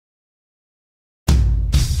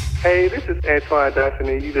Hey, this is Antoine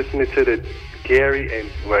Destiny. You listening to the Gary and...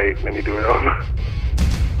 Wait, let me do it over.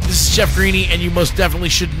 This is Jeff Greeny, and you most definitely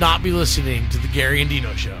should not be listening to the Gary and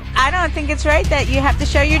Dino Show. I don't think it's right that you have to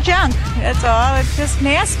show your junk. That's all. It's just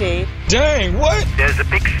nasty. Dang, what? There's a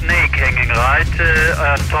big snake hanging right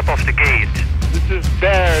on top of the gate. This is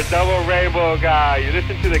Bear, double rainbow guy. You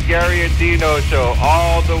listen to the Gary and Dino Show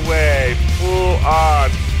all the way. Full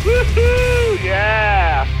on. Woohoo!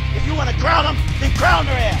 Yeah! If you want to crown them, then crown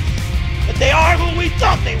their ass. But they are who we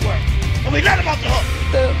thought they were. And we let them off the hook.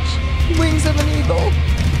 The wings of an eagle.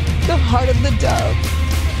 The heart of the dove.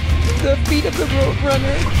 The feet of the road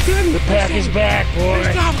runner. The pack is back, boy.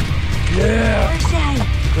 Where's Daddy? Yeah. Where's Daddy?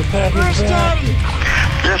 The pack Where's is back. Daddy?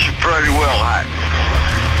 This is pretty well hot.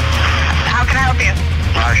 How can I help you?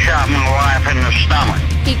 I shot my wife in the stomach.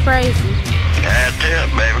 He crazy. That's it,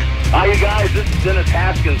 baby. Hi, you guys. This is Dennis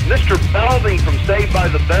Haskins, Mr. Belding from Saved by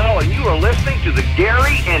the Bell, and you are listening to the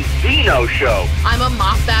Gary and Dino Show. I'm a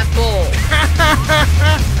mop that bull.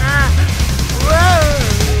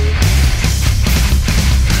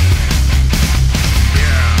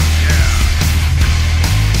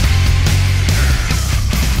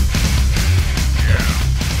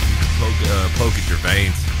 Poke at your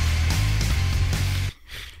veins.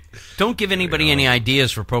 Don't give anybody any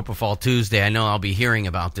ideas for Propofol Tuesday. I know I'll be hearing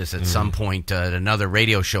about this at some point. Another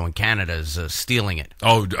radio show in Canada is stealing it.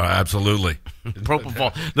 Oh, absolutely.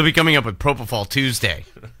 Propofol. They'll be coming up with Propofol Tuesday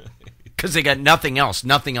because they got nothing else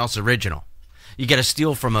original. You got to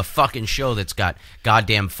steal from a fucking show that's got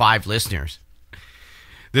goddamn 5 listeners.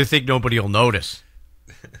 They think nobody will notice.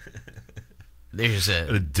 There's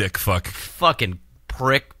a dick fuck. Fucking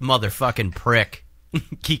prick, motherfucking prick.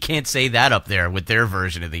 You can't say that up there with their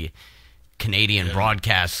version of the Canadian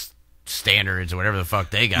broadcast standards or whatever the fuck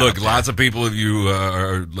they got. Look, lots of people of you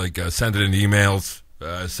are like sending in emails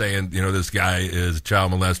saying, you know, this guy is a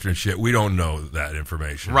child molester and shit. We don't know that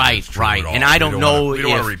information. Right. And I don't know. We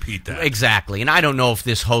don't want to repeat that. Exactly. And I don't know if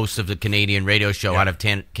this host of the Canadian radio show out of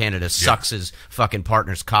Canada sucks his fucking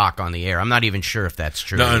partner's cock on the air. I'm not even sure if that's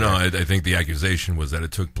true. No. I think the accusation was that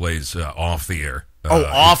it took place off the air.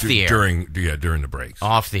 Off the air. During the breaks.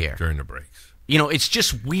 Off the air. During the breaks. You know, it's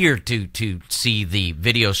just weird to see the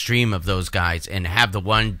video stream of those guys and have the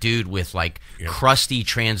one dude with, like, crusty,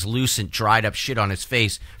 translucent, dried up shit on his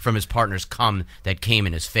face from his partner's cum that came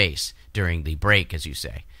in his face during the break, as you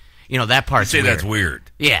say. You know, that part's weird. That's weird.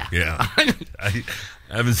 Yeah. Yeah. I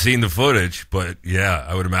haven't seen the footage, but, yeah,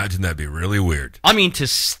 I would imagine that'd be really weird. I mean, to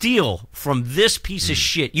steal from this piece of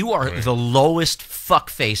shit, you are the lowest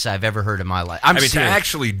fuckface I've ever heard in my life. I mean, to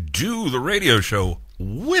actually do the radio show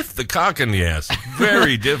with the cock in the ass,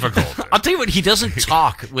 very difficult. I'll tell you what, he doesn't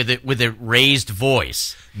talk with a raised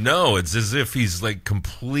voice. No, it's as if he's like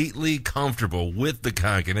completely comfortable with the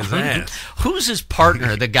cock in his ass. Who's his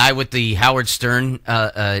partner? The guy with the Howard Stern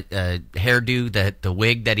hairdo, the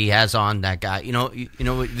wig that he has on. That guy, you know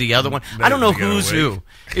the other one. I don't know who's who.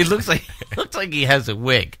 It looks like he has a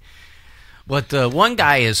wig, but one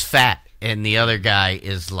guy is fat and the other guy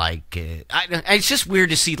is like. It's just weird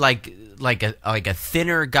to see like a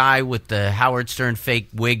thinner guy with the Howard Stern fake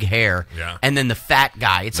wig hair, and then the fat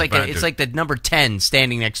guy. It's like the number 10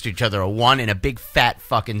 standing next to each other, a 1 and a big fat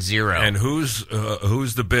fucking 0. And who's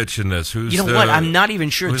the bitch in this? Who's what? I'm not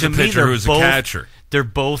even sure. Who's to the me, pitcher? Who's the catcher? They're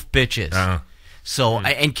both bitches. So,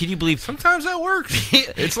 and can you believe? Sometimes that works.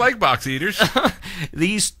 It's like box eaters.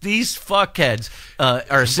 These fuckheads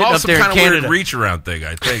are sitting up there in Canada. Canada. Weird reach around thing,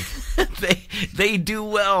 I think. they do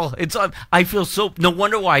well. I feel so. No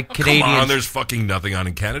wonder why Canadians. Come on, there's fucking nothing on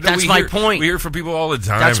in Canada. That's my point. We hear from people all the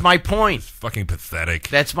time. That's my point. It's fucking pathetic.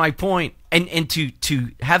 That's my point. And to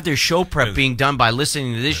have their show prep being done by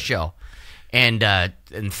listening to this show, and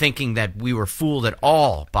thinking that we were fooled at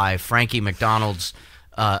all by Frankie McDonald's.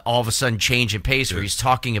 All of a sudden change in pace where he's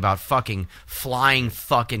talking about fucking flying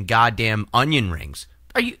fucking goddamn onion rings.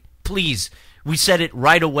 Are you, please, we said it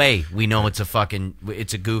right away. We know it's a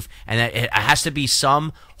goof, and that it has to be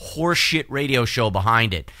some horseshit radio show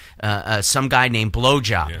behind it. Some guy named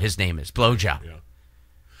Blowjob, his name is Blowjob. Yeah.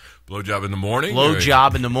 Blowjob in the morning?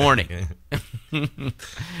 Blowjob in the morning.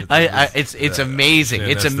 It's amazing.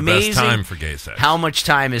 It's amazing the best time for gay sex. How much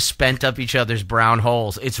time is spent up each other's brown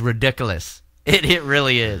holes. It's ridiculous. It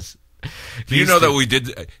really is. Do you know that we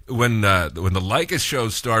did when the Lycus show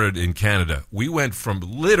started in Canada? We went from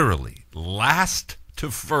literally last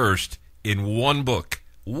to first in one book,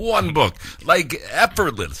 like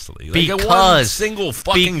effortlessly, like one single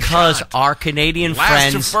fucking shot. Our Canadian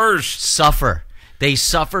last friends to first. suffer. They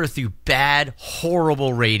suffer through bad,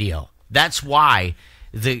 horrible radio. That's why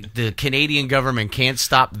the Canadian government can't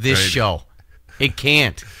stop this show. It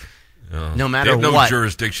can't. No matter they have no what.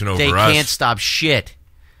 jurisdiction over they us. Can't stop shit.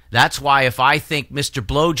 That's why if I think Mr.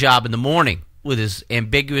 Blowjob in the morning with his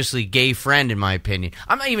ambiguously gay friend, in my opinion,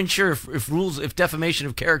 I'm not even sure if defamation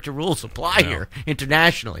of character rules apply here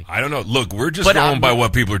internationally. I don't know. Look, we're just going by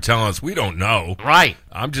what people are telling us. We don't know. Right.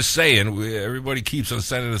 I'm just saying, everybody keeps on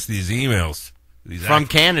sending us these emails. From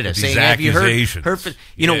Canada saying, have you heard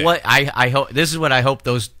you know what? I hope this is what I hope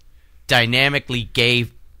those dynamically gay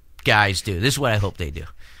guys do. This is what I hope they do.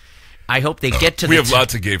 I hope they get to we have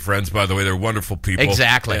lots of gay friends, by the way. They're wonderful people.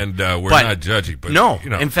 Exactly. And we're not judgy. But, no. You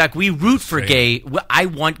know, in fact, we root for gay. I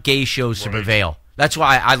want gay shows to prevail. That's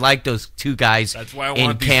why I like those two guys That's why I in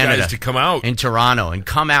want these Canada, guys to come out. in Toronto, and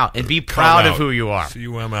come out and be proud of who you are.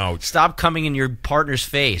 CUM out. Stop coming in your partner's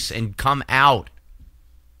face and come out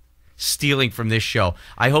stealing from this show.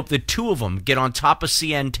 I hope the two of them get on top of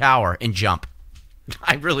CN Tower and jump.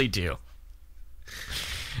 I really do.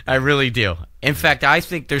 I really do. In fact, I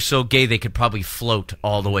think they're so gay they could probably float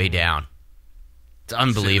all the way down. It's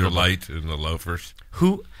unbelievable. Light in the loafers.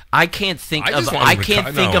 Who I can't think of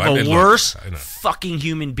a worse fucking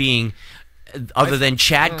human being other than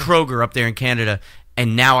Chad Kroger up there in Canada.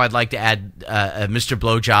 And now I'd like to add Mr.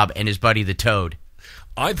 Blowjob and his buddy the Toad.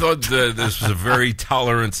 I thought this was a very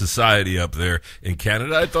tolerant society up there in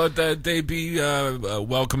Canada. I thought that they'd be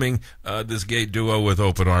welcoming this gay duo with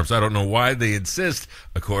open arms. I don't know why they insist,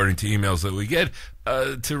 according to emails that we get,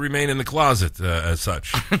 to remain in the closet as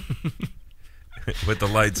such. With the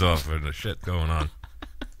lights off and the shit going on.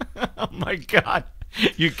 Oh, my God.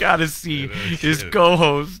 You got to see his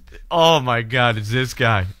co-host. Oh, my God, it's this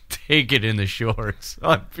guy. Take it in the shorts.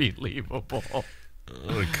 Unbelievable.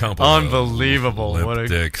 What a couple unbelievable. Of what a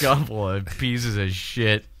dicks. couple of pieces of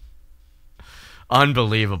shit.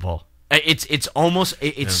 Unbelievable. It's almost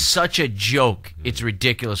such a joke. It's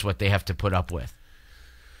ridiculous what they have to put up with.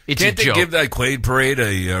 It's Can't a joke. they give that Quaid Parade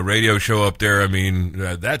a radio show up there? I mean,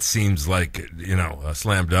 that seems like, a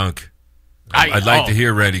slam dunk. I'd like to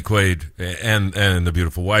hear Randy Quaid and the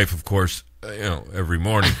beautiful wife, of course, every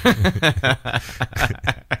morning.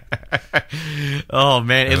 Oh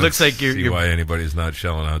man, it looks like you're why anybody's not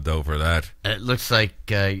shelling out dough for that. It looks like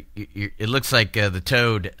the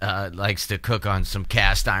Toad likes to cook on some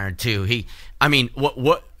cast iron too.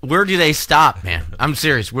 Where do they stop, man? I'm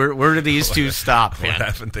serious. Where do these two stop, man? What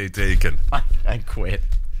haven't they taken? I quit.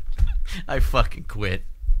 I fucking quit.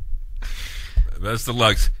 Best of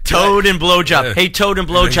luck. Toad and Blowjob. Hey, Toad and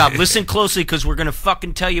Blowjob, listen closely because we're going to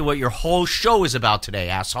fucking tell you what your whole show is about today,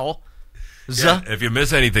 asshole. Yeah, if you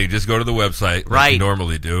miss anything, just go to the website like you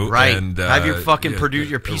normally do. Right. And, have your fucking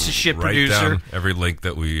your piece of shit producer. Write down every link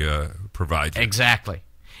that we provide you. Exactly.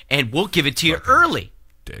 And we'll give it to you early.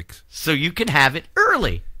 Dicks. So you can have it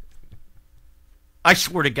early. I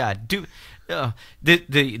swear to God.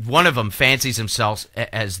 One of them fancies himself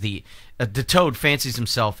as the Toad fancies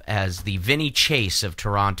himself as the Vinny Chase of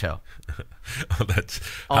Toronto.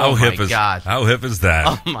 How hip is that?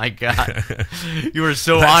 Oh my God! You were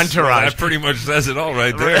so entourage. That pretty much says it all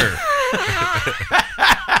right there.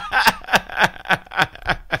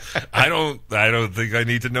 I don't think I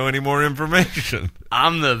need to know any more information.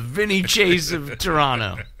 I'm the Vinny Chase of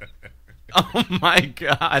Toronto. Oh my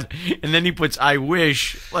God! And then he puts "I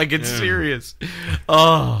wish" like it's serious.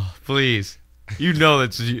 Oh please. You know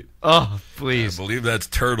that's please. I believe that's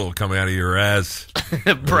turtle coming out of your ass.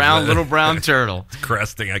 Little brown turtle. It's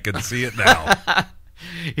cresting. I can see it now.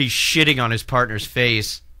 He's shitting on his partner's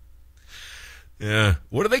face. Yeah.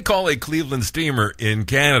 What do they call a Cleveland steamer in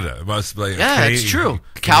Canada? It must be it's true.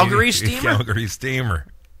 Calgary steamer. Calgary steamer.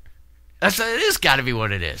 It is got to be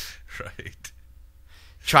what it is. Right.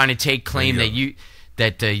 Trying to take claim that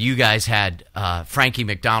you guys had Frankie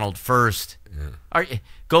McDonald first. Yeah.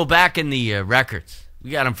 Go back in the records.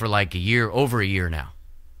 We got him for like over a year now.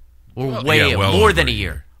 We're more than a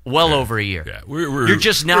year. Over a year. Yeah, you're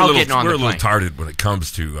just now getting on the plane. We're a little retarded when it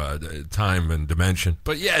comes to time and dimension.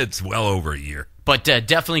 But yeah, it's well over a year. But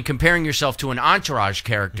definitely comparing yourself to an Entourage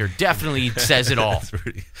character definitely says it all.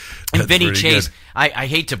 And Vinny Chase, I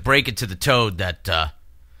hate to break it to the Toad that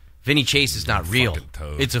Vinny Chase is not real.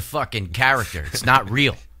 It's a fucking character. It's not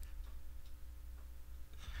real.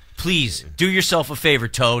 Please, do yourself a favor,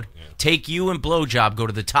 Toad. Take you and Blowjob, go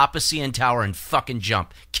to the top of CN Tower and fucking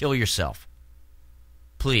jump. Kill yourself.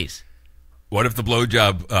 Please. What if the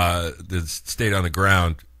Blowjob stayed on the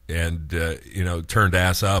ground and, turned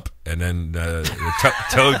ass up, and then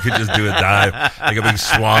Toad could just do a dive, like a big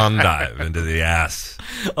swan dive into the ass.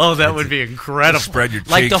 Oh, that would be incredible. Spread your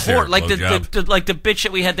cheeks like the there, like the bitch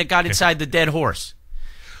that we had that got inside the dead horse.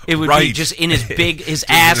 It would be just in his his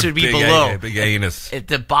ass would be below. Big anus. At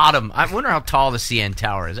the bottom. I wonder how tall the CN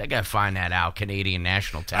Tower is. I got to find that out. Canadian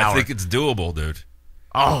National Tower. I think it's doable, dude.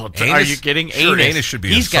 Oh, are you kidding? Sure, anus should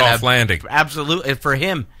be a soft landing. Absolutely. For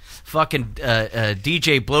him, fucking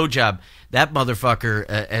DJ Blowjob, that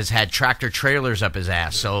motherfucker has had tractor trailers up his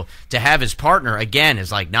ass. So to have his partner, again,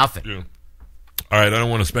 is like nothing. Yeah. All right, I don't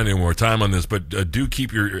want to spend any more time on this, but do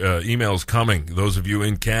keep your emails coming. Those of you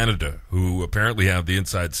in Canada who apparently have the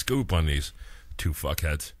inside scoop on these two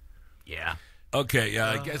fuckheads. Yeah. Okay,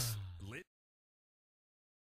 I guess